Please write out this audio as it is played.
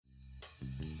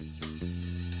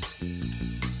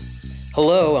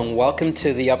Hello and welcome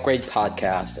to the Upgrade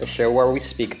Podcast, a show where we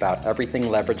speak about everything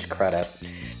leveraged credit.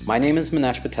 My name is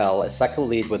Manesh Patel, a sector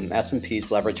lead within S&P's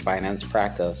leveraged finance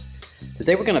practice.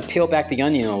 Today we're going to peel back the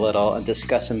onion a little and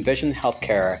discuss Envision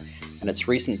Healthcare and its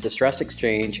recent distress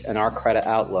exchange and our credit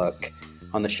outlook.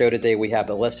 On the show today we have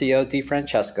Alessio Di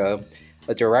Francesco,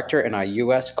 a director in our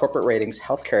U.S. Corporate Ratings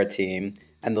Healthcare team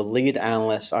and the lead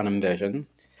analyst on Envision,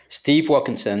 Steve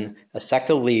Wilkinson, a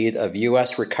sector lead of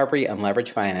U.S. Recovery and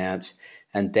Leverage Finance,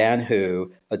 and Dan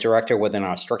Hu, a director within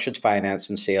our Structured Finance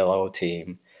and CLO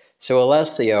team. So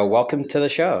Alessio, welcome to the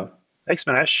show. Thanks,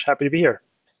 Manesh. Happy to be here.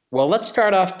 Well, let's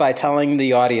start off by telling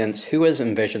the audience who is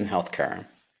Envision Healthcare.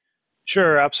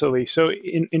 Sure, absolutely. So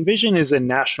Envision is a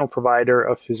national provider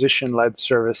of physician-led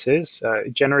services.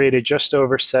 It generated just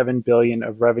over $7 billion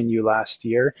of revenue last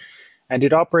year, and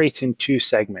it operates in two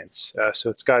segments. So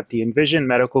it's got the Envision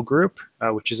Medical Group,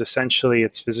 which is essentially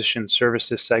its physician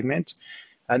services segment,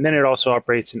 and then it also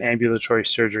operates an ambulatory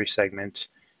surgery segment.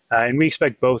 And we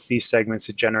expect both these segments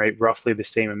to generate roughly the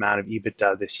same amount of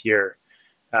EBITDA this year.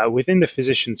 Within the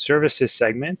physician services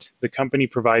segment, the company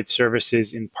provides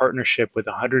services in partnership with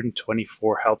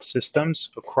 124 health systems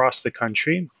across the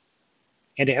country,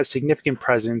 and it has significant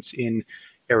presence in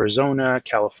Arizona,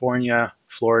 California,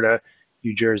 Florida,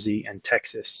 New Jersey, and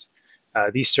Texas.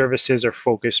 These services are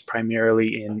focused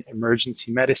primarily in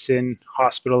emergency medicine,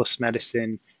 hospitalist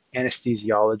medicine,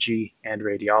 anesthesiology, and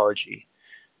radiology.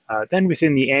 Then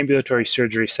within the ambulatory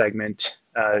surgery segment,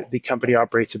 the company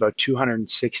operates about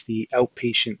 260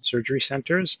 outpatient surgery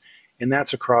centers, and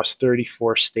that's across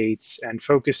 34 states and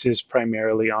focuses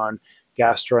primarily on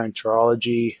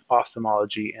gastroenterology,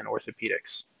 ophthalmology, and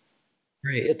orthopedics.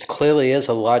 Great. It clearly is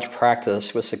a large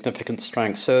practice with significant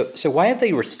strength. So why have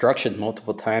they restructured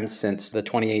multiple times since the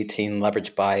 2018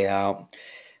 leverage buyout?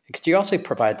 Could you also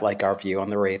provide our view on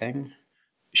the rating?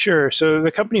 Sure. So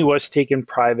the company was taken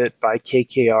private by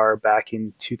KKR back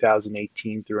in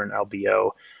 2018 through an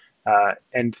LBO.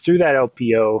 And through that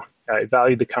LBO, it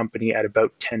valued the company at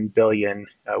about 10 billion,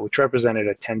 which represented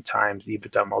a 10 times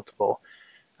EBITDA multiple.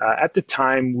 At the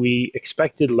time, we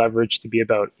expected leverage to be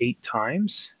about 8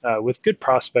 times, with good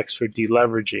prospects for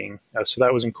deleveraging. So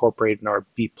that was incorporated in our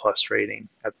B plus rating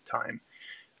at the time.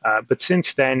 But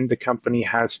since then, the company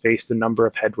has faced a number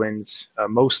of headwinds,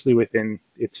 mostly within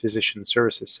its physician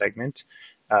services segment.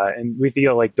 And we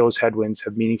feel like those headwinds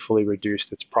have meaningfully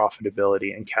reduced its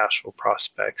profitability and cash flow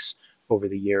prospects over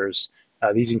the years.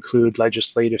 These include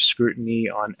legislative scrutiny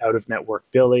on out-of-network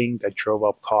billing that drove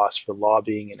up costs for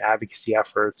lobbying and advocacy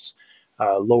efforts,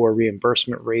 lower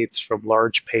reimbursement rates from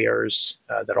large payers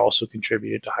that also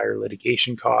contributed to higher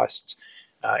litigation costs,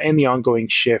 and the ongoing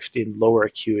shift in lower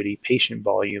acuity patient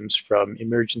volumes from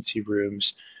emergency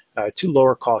rooms to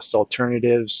lower cost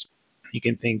alternatives. You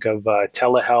can think of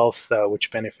telehealth,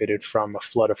 which benefited from a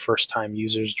flood of first-time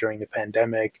users during the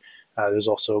pandemic. There's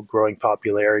also growing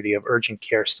popularity of urgent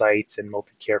care sites and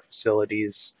multi-care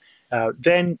facilities.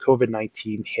 Then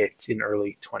COVID-19 hit in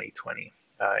early 2020,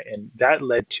 and that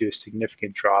led to a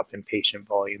significant drop in patient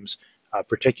volumes,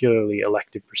 particularly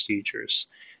elective procedures.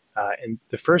 And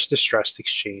the first distressed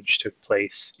exchange took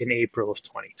place in April of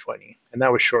 2020, and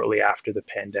that was shortly after the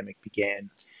pandemic began.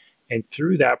 And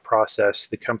through that process,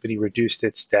 the company reduced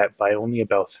its debt by only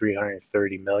about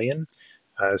 330 million.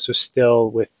 So still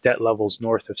with debt levels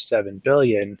north of 7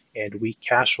 billion and weak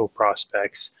cash flow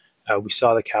prospects, we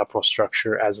saw the capital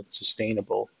structure as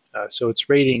unsustainable. So its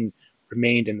rating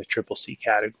remained in the triple C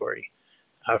category.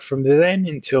 From then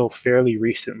until fairly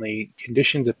recently,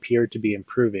 conditions appeared to be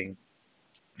improving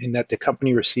in that the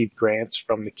company received grants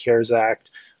from the CARES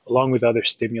Act, along with other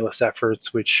stimulus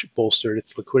efforts, which bolstered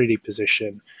its liquidity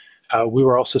position. We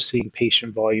were also seeing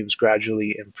patient volumes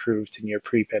gradually improve to near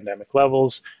pre-pandemic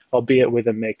levels, albeit with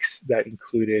a mix that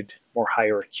included more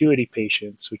higher acuity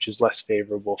patients, which is less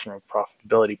favorable from a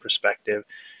profitability perspective.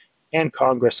 And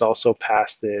Congress also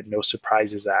passed the No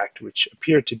Surprises Act, which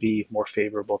appeared to be more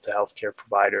favorable to healthcare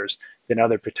providers than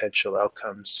other potential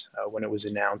outcomes when it was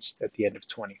announced at the end of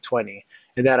 2020.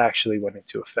 And that actually went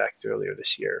into effect earlier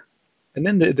this year. And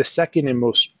then the second and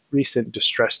most recent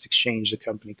distressed exchange the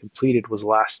company completed was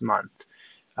last month.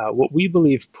 What we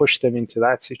believe pushed them into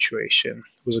that situation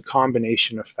was a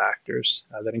combination of factors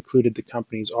that included the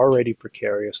company's already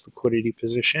precarious liquidity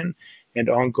position and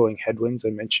ongoing headwinds I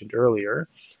mentioned earlier,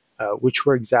 which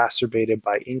were exacerbated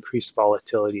by increased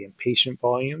volatility in patient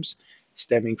volumes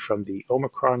stemming from the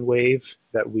Omicron wave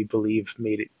that we believe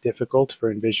made it difficult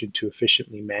for Envision to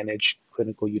efficiently manage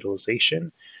clinical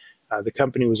utilization. The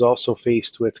company was also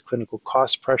faced with clinical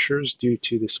cost pressures due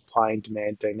to the supply and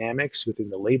demand dynamics within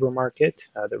the labor market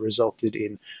that resulted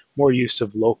in more use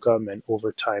of locum and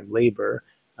overtime labor,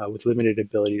 with limited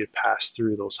ability to pass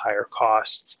through those higher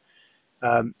costs.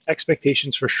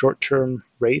 Expectations for short-term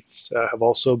rates have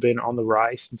also been on the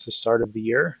rise since the start of the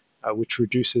year, which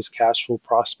reduces cash flow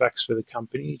prospects for the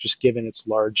company, just given its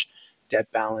large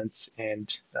debt balance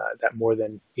and that more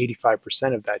than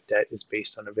 85% of that debt is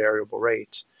based on a variable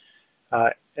rate.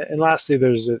 And lastly,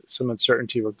 there's some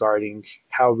uncertainty regarding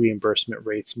how reimbursement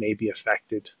rates may be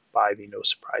affected by the No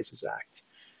Surprises Act.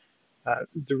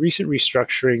 The recent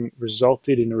restructuring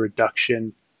resulted in a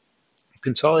reduction of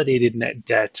consolidated net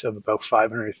debt of about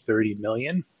 $530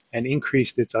 million and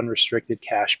increased its unrestricted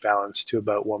cash balance to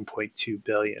about $1.2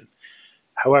 billion.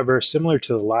 However, similar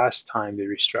to the last time they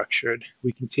restructured,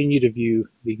 we continue to view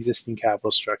the existing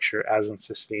capital structure as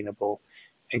unsustainable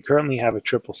and currently have a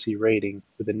CCC rating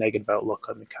with a negative outlook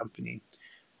on the company.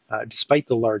 Despite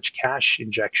the large cash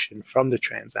injection from the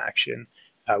transaction,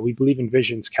 we believe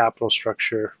Envision's capital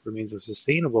structure remains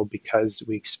unsustainable because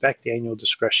we expect annual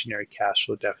discretionary cash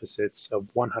flow deficits of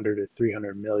 100 to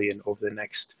 300 million over the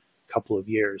next couple of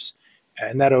years.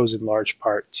 And that owes in large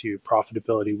part to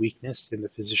profitability weakness in the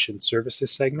physician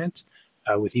services segment,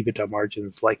 with EBITDA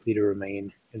margins likely to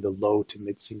remain in the low to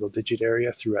mid-single digit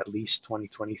area through at least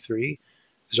 2023.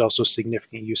 There's also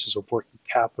significant uses of working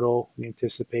capital we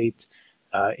anticipate,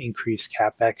 increased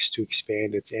capex to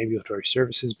expand its ambulatory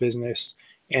services business,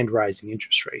 and rising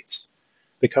interest rates.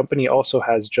 The company also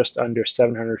has just under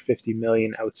 $750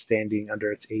 million outstanding under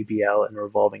its ABL and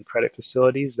revolving credit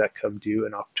facilities that come due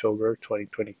in October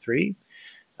 2023.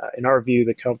 In our view,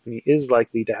 the company is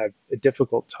likely to have a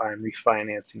difficult time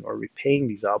refinancing or repaying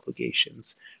these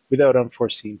obligations without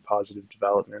unforeseen positive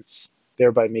developments,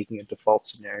 thereby making a default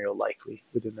scenario likely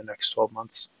within the next 12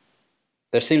 months.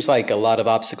 There seems like a lot of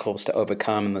obstacles to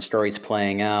overcome, and the story's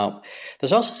playing out.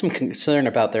 There's also some concern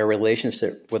about their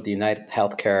relationship with the United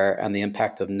Healthcare and the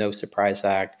impact of No Surprise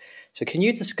Act. So can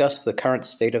you discuss the current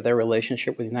state of their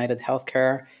relationship with United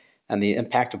Healthcare and the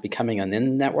impact of becoming an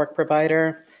in-network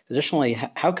provider? Additionally,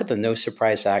 how could the No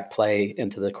Surprise Act play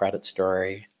into the credit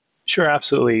story? Sure,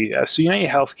 absolutely. So United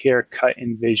Healthcare cut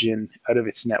Envision out of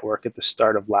its network at the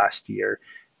start of last year,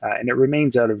 and it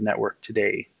remains out of network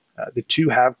today. The two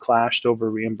have clashed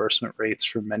over reimbursement rates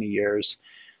for many years.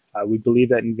 We believe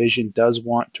that Envision does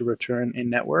want to return in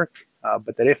network,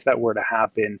 but that if that were to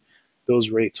happen,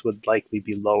 those rates would likely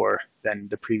be lower than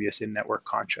the previous in-network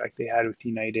contract they had with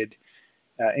United.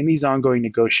 And these ongoing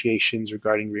negotiations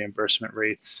regarding reimbursement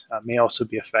rates may also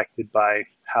be affected by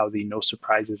how the No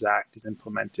Surprises Act is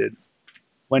implemented.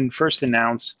 When first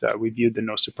announced, we viewed the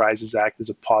No Surprises Act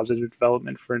as a positive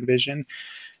development for Envision,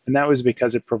 and that was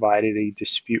because it provided a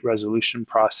dispute resolution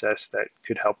process that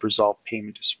could help resolve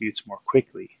payment disputes more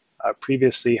quickly.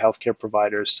 Previously, healthcare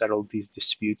providers settled these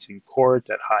disputes in court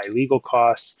at high legal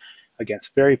costs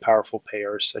against very powerful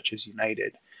payers such as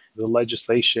United. The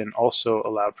legislation also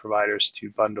allowed providers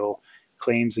to bundle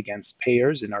claims against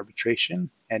payers in arbitration,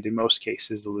 and in most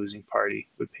cases, the losing party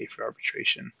would pay for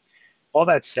arbitration. All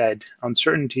that said,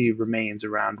 uncertainty remains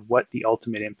around what the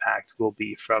ultimate impact will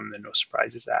be from the No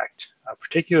Surprises Act,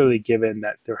 particularly given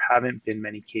that there haven't been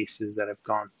many cases that have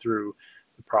gone through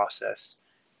the process.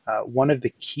 One of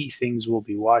the key things we'll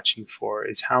be watching for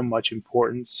is how much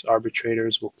importance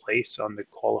arbitrators will place on the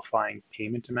qualifying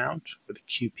payment amount, or the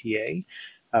QPA,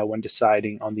 when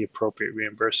deciding on the appropriate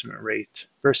reimbursement rate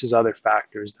versus other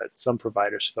factors that some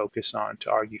providers focus on to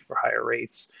argue for higher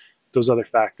rates. Those other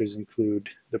factors include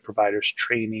the provider's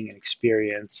training and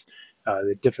experience,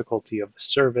 the difficulty of the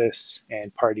service,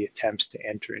 and party attempts to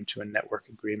enter into a network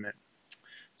agreement.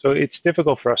 So it's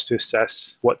difficult for us to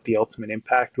assess what the ultimate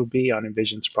impact will be on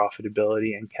Envision's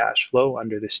profitability and cash flow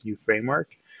under this new framework,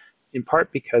 in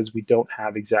part because we don't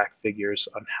have exact figures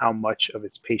on how much of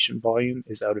its patient volume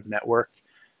is out of network,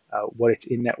 what its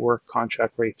in-network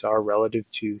contract rates are relative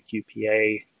to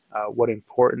QPA, what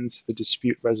importance the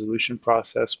dispute resolution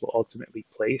process will ultimately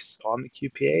place on the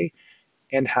QPA,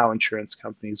 and how insurance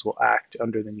companies will act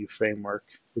under the new framework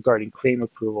regarding claim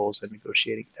approvals and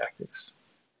negotiating tactics.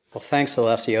 Well, thanks,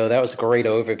 Alessio. That was a great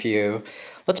overview.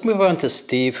 Let's move on to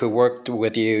Steve, who worked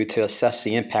with you to assess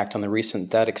the impact on the recent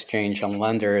debt exchange on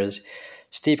lenders.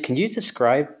 Steve, can you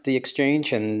describe the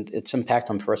exchange and its impact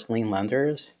on first lien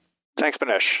lenders? Thanks,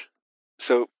 Manish.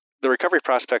 So the recovery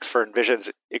prospects for Envision's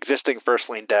existing first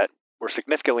lien debt were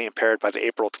significantly impaired by the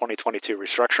April 2022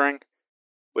 restructuring,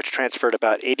 which transferred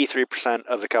about 83%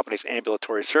 of the company's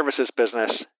ambulatory services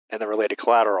business and the related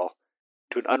collateral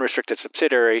to an unrestricted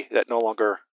subsidiary that no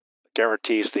longer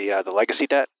guarantees the legacy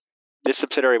debt. This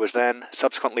subsidiary was then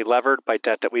subsequently levered by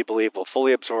debt that we believe will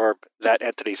fully absorb that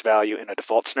entity's value in a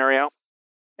default scenario.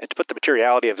 And to put the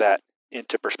materiality of that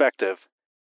into perspective,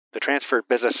 the transferred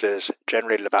businesses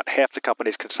generated about half the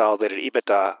company's consolidated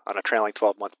EBITDA on a trailing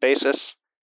 12-month basis,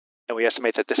 and we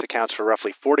estimate that this accounts for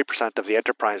roughly 40% of the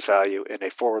enterprise value in a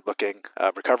forward-looking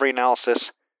recovery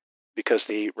analysis, because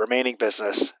the remaining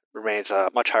business remains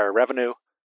much higher revenue,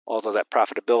 although that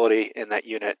profitability in that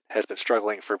unit has been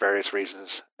struggling for various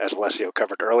reasons, as Alessio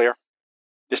covered earlier.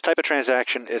 This type of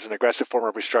transaction is an aggressive form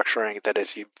of restructuring that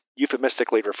is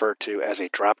euphemistically referred to as a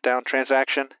drop-down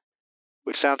transaction,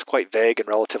 which sounds quite vague and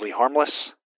relatively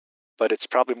harmless, but it's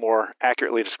probably more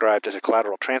accurately described as a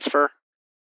collateral transfer.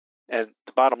 And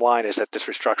the bottom line is that this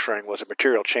restructuring was a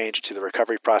material change to the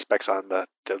recovery prospects on the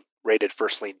rated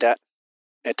first lien debt.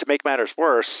 And to make matters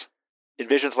worse,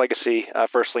 Envision's legacy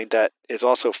first lien debt is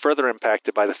also further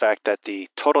impacted by the fact that the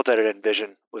total debt at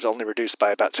Envision was only reduced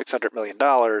by about $600 million,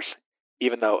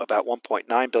 even though about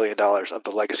 $1.9 billion of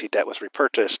the legacy debt was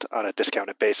repurchased on a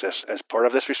discounted basis as part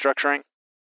of this restructuring.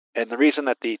 And the reason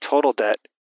that the total debt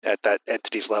at that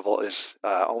entity's level is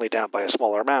only down by a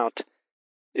smaller amount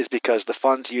is because the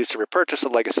funds used to repurchase the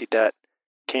legacy debt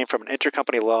came from an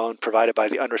intercompany loan provided by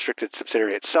the unrestricted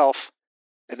subsidiary itself,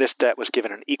 and this debt was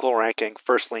given an equal ranking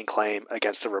first lien claim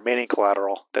against the remaining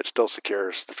collateral that still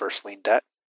secures the first lien debt.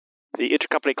 The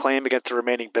intercompany claim against the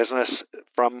remaining business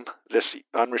from this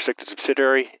unrestricted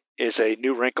subsidiary is a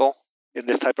new wrinkle in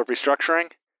this type of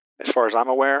restructuring, as far as I'm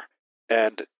aware,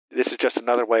 and this is just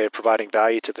another way of providing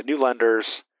value to the new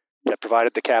lenders that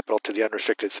provided the capital to the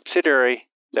unrestricted subsidiary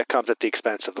that comes at the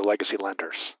expense of the legacy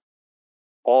lenders.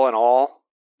 All in all,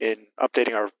 in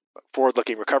updating our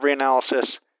forward-looking recovery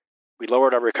analysis, we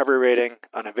lowered our recovery rating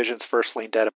on Envision's first lien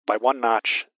debt by one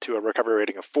notch to a recovery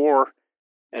rating of 4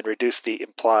 and reduced the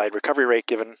implied recovery rate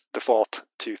given default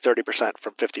to 30%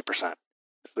 from 50%. So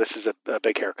this is a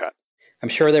big haircut. I'm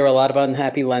sure there were a lot of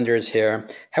unhappy lenders here.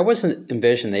 How was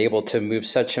Envision able to move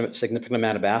such a significant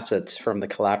amount of assets from the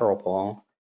collateral pool?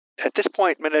 At this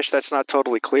point, Manish, that's not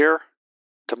totally clear.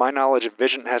 To my knowledge,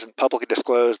 Envision hasn't publicly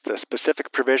disclosed the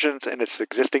specific provisions in its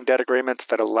existing debt agreements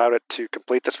that allowed it to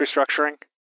complete this restructuring.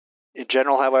 In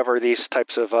general, however, these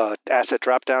types of asset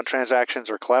drop-down transactions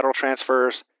or collateral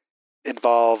transfers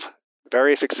involve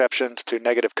various exceptions to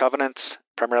negative covenants,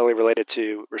 primarily related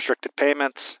to restricted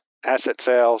payments, asset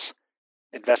sales,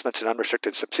 investments in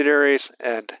unrestricted subsidiaries,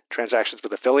 and transactions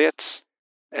with affiliates.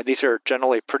 And these are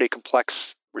generally pretty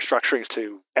complex restructurings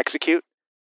to execute,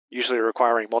 usually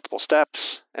requiring multiple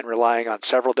steps and relying on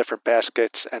several different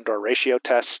baskets and/or ratio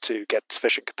tests to get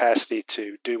sufficient capacity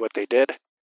to do what they did,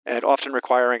 and often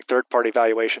requiring third-party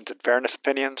valuations and fairness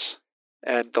opinions.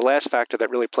 And the last factor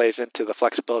that really plays into the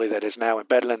flexibility that is now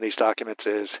embedded in these documents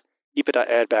is EBITDA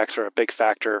add-backs are a big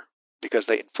factor because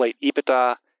they inflate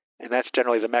EBITDA, and that's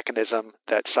generally the mechanism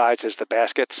that sizes the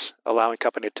baskets, allowing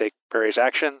company to take various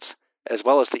actions, as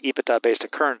well as the EBITDA-based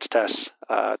occurrence tests.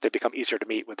 They become easier to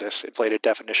meet with this inflated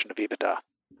definition of EBITDA.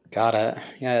 Got it.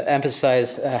 Yeah,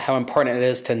 emphasize how important it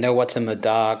is to know what's in the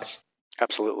docs.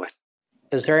 Absolutely.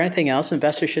 Is there anything else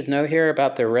investors should know here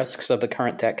about the risks of the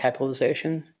current debt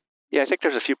capitalization? Yeah, I think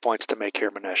there's a few points to make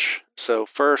here, Manish. So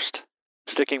first,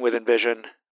 sticking with Envision,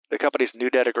 the company's new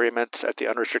debt agreements at the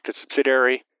unrestricted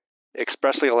subsidiary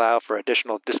expressly allow for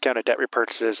additional discounted debt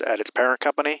repurchases at its parent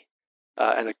company,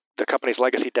 and the company's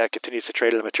legacy debt continues to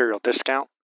trade at a material discount.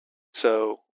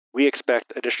 So we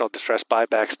expect additional distressed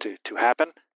buybacks to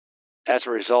happen. As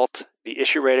a result, the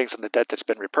issue ratings on the debt that's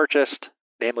been repurchased,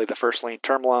 namely the first lien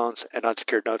term loans and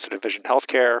unsecured notes at Envision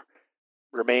Healthcare,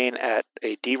 remain at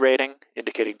a D rating,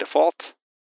 indicating default,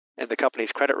 and the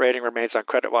company's credit rating remains on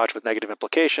credit watch with negative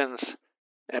implications,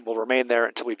 and will remain there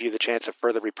until we view the chance of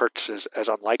further repurchases as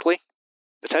unlikely.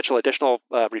 Potential additional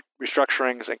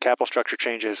restructurings and capital structure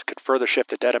changes could further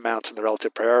shift the debt amounts and the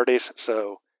relative priorities,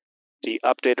 so the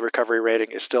updated recovery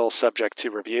rating is still subject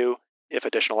to review if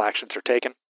additional actions are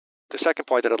taken. The second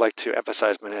point that I'd like to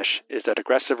emphasize, Manish, is that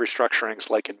aggressive restructurings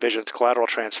like Envision's collateral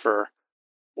transfer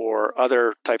or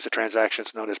other types of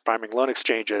transactions known as priming loan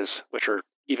exchanges, which are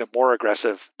even more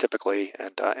aggressive typically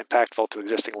and impactful to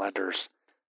existing lenders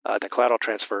than collateral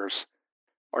transfers,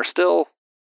 are still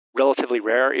relatively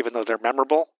rare, even though they're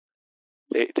memorable.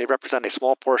 They represent a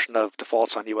small portion of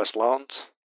defaults on U.S. loans.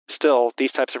 Still,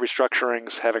 these types of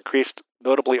restructurings have increased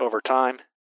notably over time,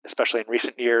 especially in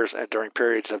recent years and during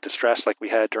periods of distress like we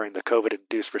had during the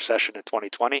COVID-induced recession in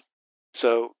 2020.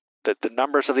 So the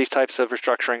numbers of these types of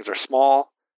restructurings are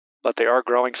small, but they are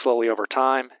growing slowly over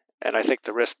time, and I think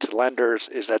the risk to lenders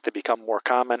is that they become more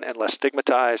common and less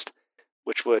stigmatized,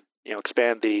 which would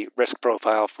expand the risk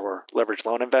profile for leveraged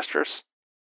loan investors.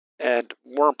 And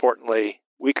more importantly,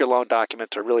 weaker loan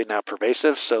documents are really now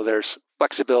pervasive, so there's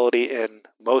flexibility in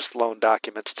most loan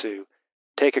documents to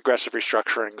take aggressive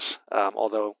restructurings,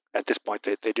 although at this point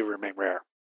they do remain rare.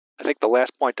 I think the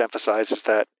last point to emphasize is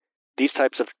that these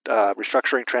types of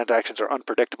restructuring transactions are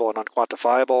unpredictable and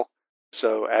unquantifiable.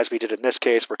 So as we did in this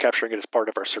case, we're capturing it as part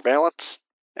of our surveillance,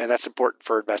 and that's important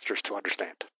for investors to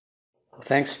understand.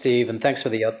 Thanks, Steve, and thanks for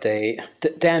the update.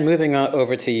 Dan, moving on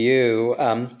over to you,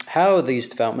 how have these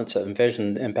developments at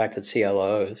Envision impacted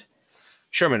CLOs?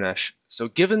 Sure, Manesh. So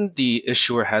given the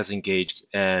issuer has engaged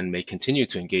and may continue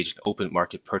to engage in open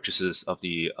market purchases of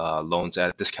the loans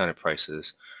at discounted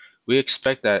prices, we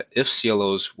expect that if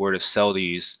CLOs were to sell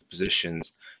these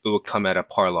positions, it would come at a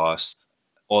par loss,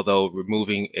 although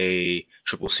removing a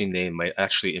CCC name might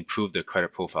actually improve the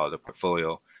credit profile of the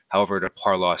portfolio. However, the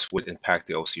par loss would impact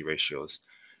the OC ratios.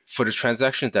 For the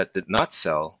transactions that did not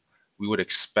sell, we would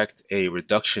expect a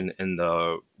reduction in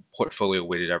the portfolio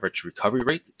weighted average recovery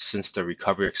rate since the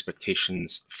recovery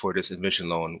expectations for this Envision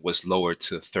loan was lowered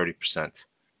to 30%.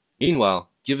 Meanwhile,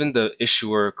 given the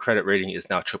issuer credit rating is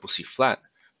now CCC flat,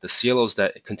 the CLOs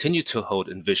that continue to hold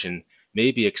Envision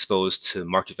may be exposed to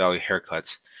market value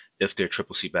haircuts if their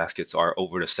CCC baskets are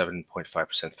over the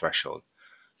 7.5% threshold,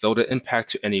 though the impact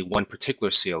to any one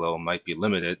particular CLO might be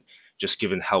limited, just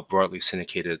given how broadly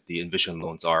syndicated the Envision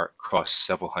loans are across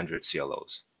several hundred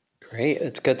CLOs. Great.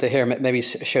 It's good to hear. Maybe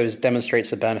demonstrates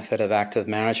the benefit of active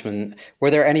management. Were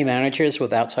there any managers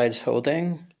with outsized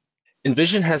holding?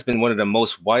 Envision has been one of the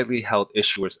most widely held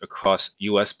issuers across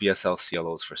US BSL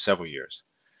CLOs for several years.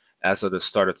 As of the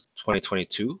start of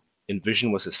 2022,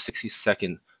 Envision was the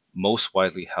 62nd most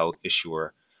widely held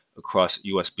issuer across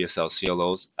US BSL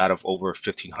CLOs out of over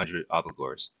 1,500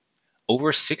 obligors.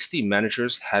 Over 60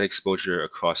 managers had exposure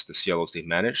across the CLOs they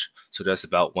manage, so that's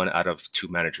about 1 out of 2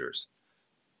 managers.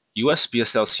 US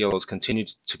BSL CLOs continue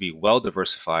to be well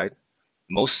diversified.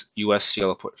 Most US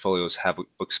CLO portfolios have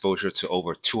exposure to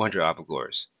over 200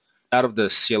 obligors. Out of the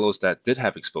CLOs that did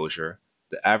have exposure,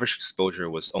 the average exposure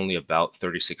was only about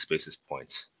 36 basis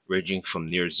points, ranging from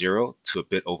near zero to a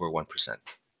bit over 1%.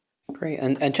 Great.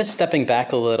 And just stepping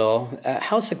back a little,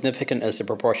 how significant is the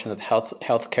proportion of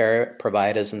healthcare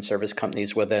providers and service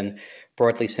companies within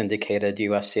broadly syndicated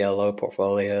US CLO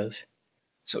portfolios?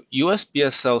 So US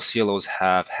BSL CLOs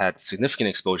have had significant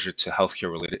exposure to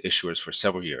healthcare-related issuers for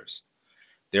several years.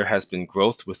 There has been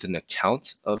growth within the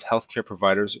count of healthcare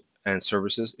providers and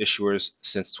services issuers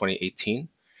since 2018,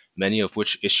 many of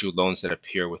which issue loans that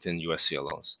appear within US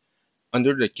CLOs.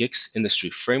 Under the GICS industry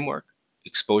framework,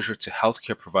 exposure to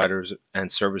healthcare providers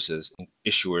and services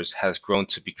issuers has grown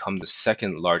to become the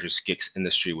second largest GICS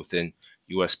industry within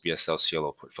US BSL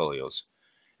CLO portfolios,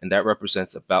 and that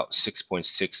represents about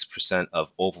 6.6% of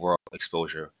overall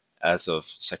exposure as of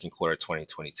second quarter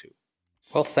 2022.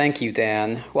 Well, thank you,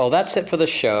 Dan. Well, that's it for the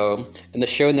show. In the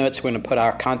show notes, we're going to put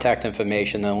our contact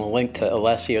information and a link to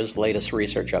Alessio's latest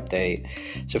research update.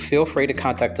 So feel free to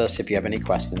contact us if you have any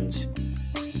questions.